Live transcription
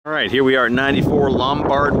All right, here we are at 94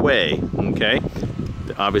 Lombard Way, okay?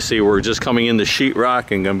 Obviously, we're just coming into sheetrock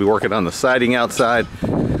and gonna be working on the siding outside. Give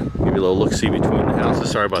you a little look-see between the houses.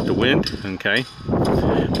 Sorry about the wind, okay?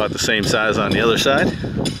 About the same size on the other side.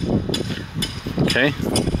 Okay,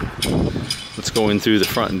 let's go in through the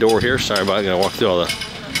front door here. Sorry about it, I gotta walk through all the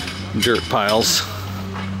dirt piles.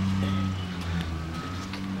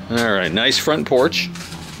 All right, nice front porch.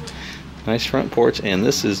 Nice front porch, and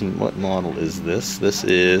this is, what model is this? This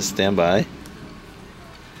is, stand by.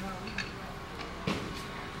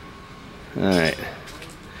 Alright.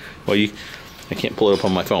 Well, I can't pull it up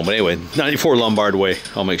on my phone, but anyway, 94 Lombard Way.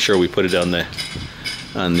 I'll make sure we put it on the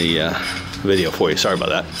video for you. Sorry about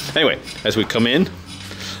that. Anyway, as we come in,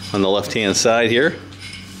 on the left-hand side here,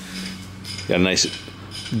 got a nice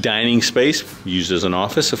dining space, used as an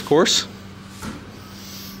office, of course.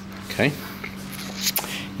 Okay.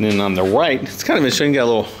 And then on the right, it's kind of interesting, got a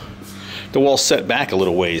little, the wall set back a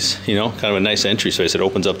little ways, you know, kind of a nice entry space. It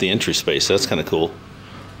opens up the entry space, so that's kind of cool.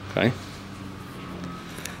 Okay.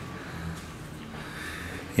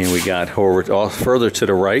 And we got over off further to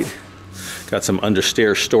the right, got some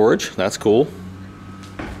understair storage, that's cool.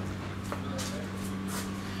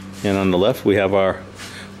 And on the left, we have our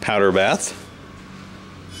powder bath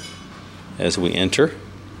as we enter.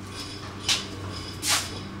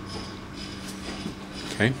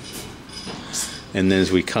 Okay. And then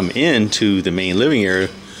as we come into the main living area,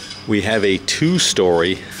 we have a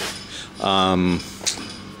two-story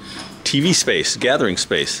TV space, gathering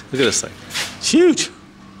space. Look at this thing. It's huge.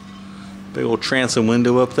 Big old transom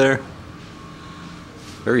window up there.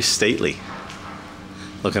 Very stately.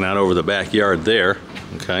 Looking out over the backyard there.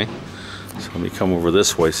 Okay. So let me come over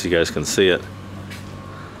this way so you guys can see it.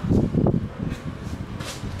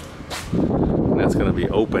 And that's going to be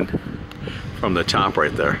open from the top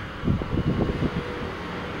right there.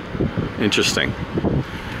 Interesting.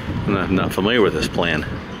 I'm not familiar with this plan.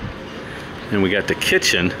 And we got the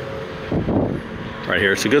kitchen right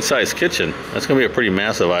here. It's a good sized kitchen. That's gonna be a pretty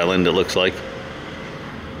massive island, it looks like.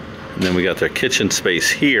 And then we got their kitchen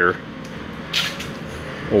space here,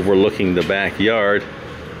 overlooking the backyard.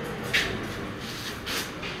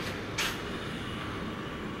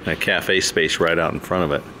 A cafe space right out in front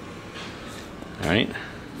of it. All right.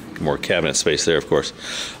 More cabinet space there, of course.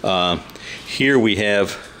 Here we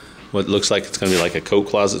have what looks like it's going to be like a coat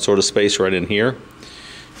closet sort of space right in here. All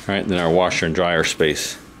right, and then our washer and dryer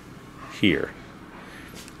space here.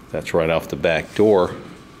 That's right off the back door.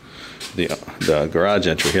 The garage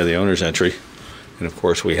entry here, the owner's entry. And of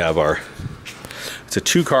course we have our, it's a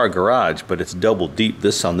two-car garage, but it's double deep.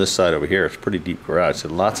 This on this side over here, it's a pretty deep garage. So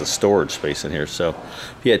lots of storage space in here. So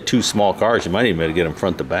if you had two small cars, you might even be able to get them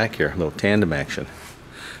front to back here, a little tandem action.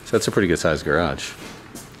 So that's a pretty good sized garage.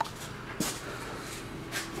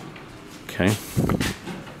 Okay.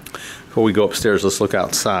 Before we go upstairs, let's look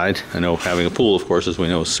outside. I know having a pool, of course, as we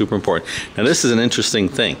know, is super important. Now this is an interesting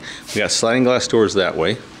thing. We got sliding glass doors that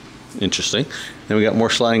way. Interesting. Then we got more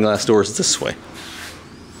sliding glass doors this way.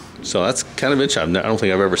 So that's kind of interesting. I don't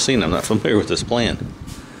think I've ever seen them. I'm not familiar with this plan.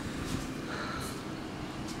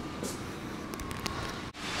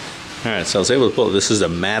 Alright, so I was able to pull it. This is a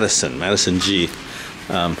Madison G.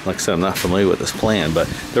 Like I said, I'm not familiar with this plan, but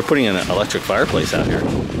they're putting in an electric fireplace out here.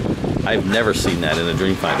 I've never seen that in a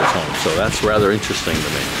Dreamfinder's home, so that's rather interesting to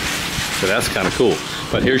me. So that's kind of cool.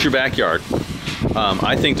 But here's your backyard.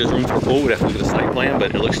 I think there's room for a pool. We'd have to look at the site plan,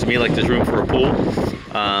 but it looks to me like there's room for a pool.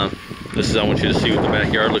 This is, I want you to see what the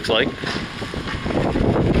backyard looks like.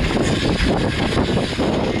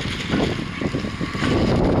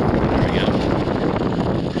 There we go.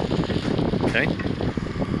 Okay.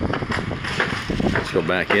 Let's go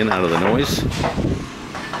back in out of the noise.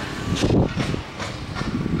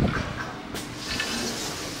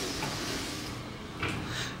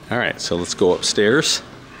 All right, so let's go upstairs.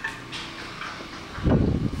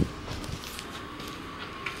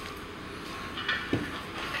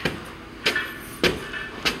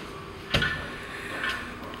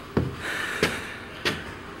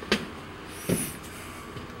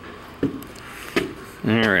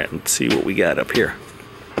 All right, let's see what we got up here.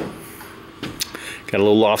 Got a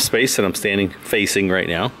little loft space that I'm standing facing right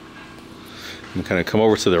now. I'm kind of come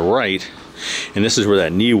over to the right, and this is where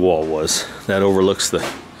that knee wall was. That overlooks the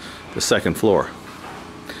second floor.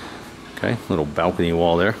 Okay, little balcony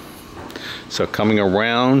wall there. So coming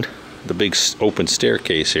around the big open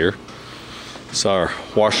staircase here, it's our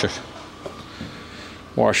washer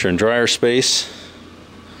and dryer space,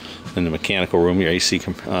 and the mechanical room, your AC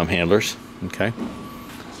handlers. Okay.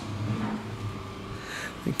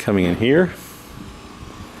 And coming in here,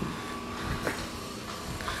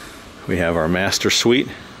 we have our master suite.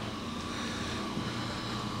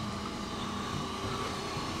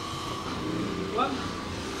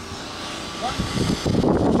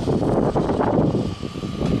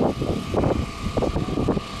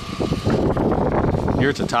 You're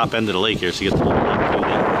at the top end of the lake here, so you get the little lake view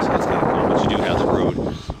there. So that's kind of cool. But you do have the road,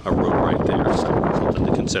 a road right there, so something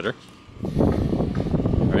to consider.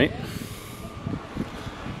 All right.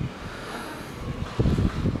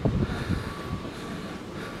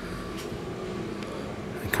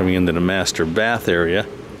 And coming into the master bath area,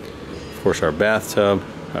 of course, our bathtub,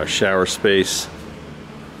 our shower space,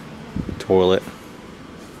 toilet,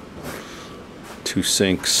 2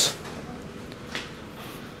 sinks.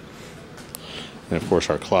 And of course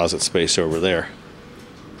our closet space over there.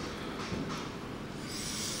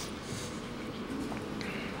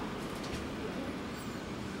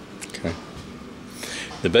 Okay.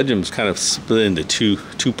 The bedroom's kind of split into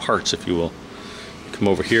two parts, if you will. You come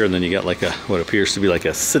over here and then you got like a what appears to be like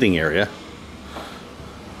a sitting area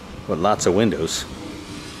with lots of windows.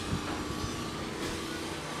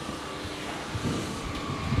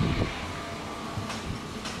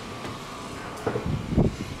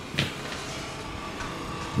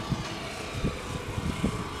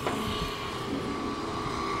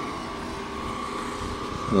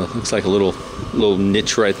 Looks like a little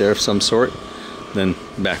niche right there of some sort. Then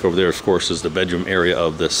back over there, of course, is the bedroom area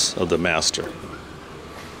of the master.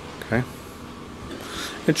 Okay.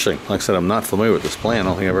 Interesting. Like I said, I'm not familiar with this plan. I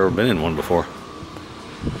don't think I've ever been in one before.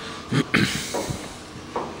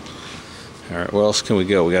 All right, where else can we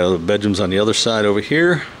go? We got other bedrooms on the other side over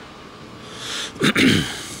here.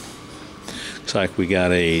 Looks like we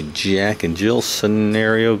got a Jack and Jill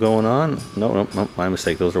scenario going on. No, my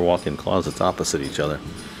mistake. Those are walk-in closets opposite each other.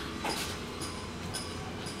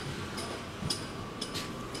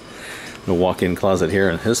 A walk-in closet here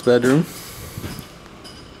in his bedroom.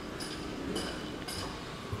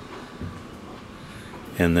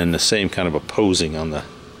 And then the same kind of opposing on the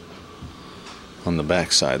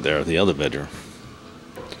back side there of the other bedroom.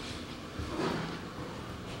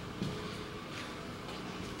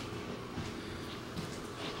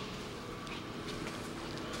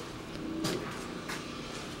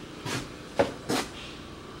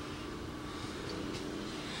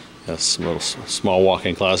 A little small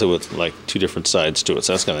walk-in closet with like 2 different sides to it,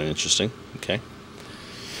 so that's kind of interesting. Okay.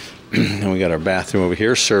 And we got our bathroom over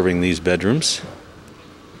here serving these bedrooms.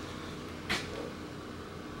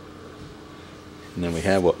 And then we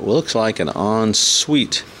have what looks like an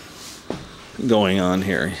ensuite going on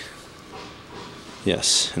here.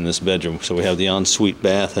 Yes, in this bedroom. So we have the ensuite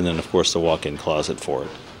bath and then of course the walk-in closet for it.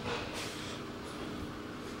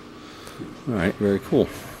 All right, very cool.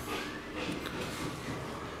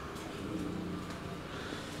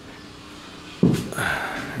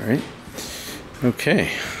 All right.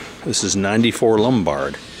 Okay. This is 94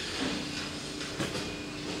 Lombard.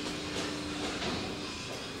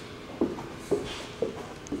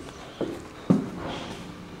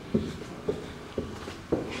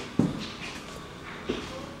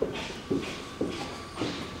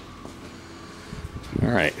 All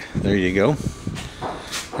right. There you go.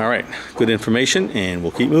 All right. Good information, and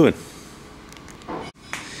we'll keep moving.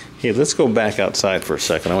 Hey, let's go back outside for a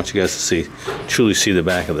second. I want you guys to truly see the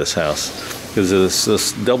back of this house, because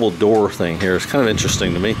this double door thing here is kind of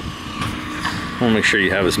interesting to me. I want to make sure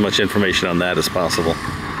you have as much information on that as possible.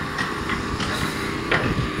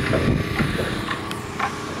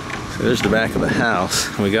 So there's the back of the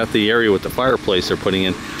house. We got the area with the fireplace they're putting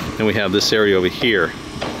in, and we have this area over here.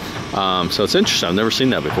 So it's interesting. I've never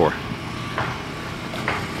seen that before.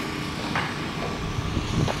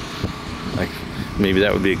 Maybe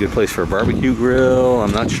that would be a good place for a barbecue grill.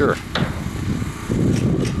 I'm not sure.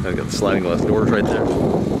 I've got the sliding glass doors right there.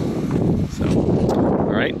 So, all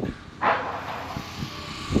right.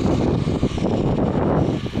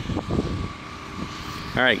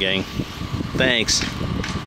 All right, gang. Thanks.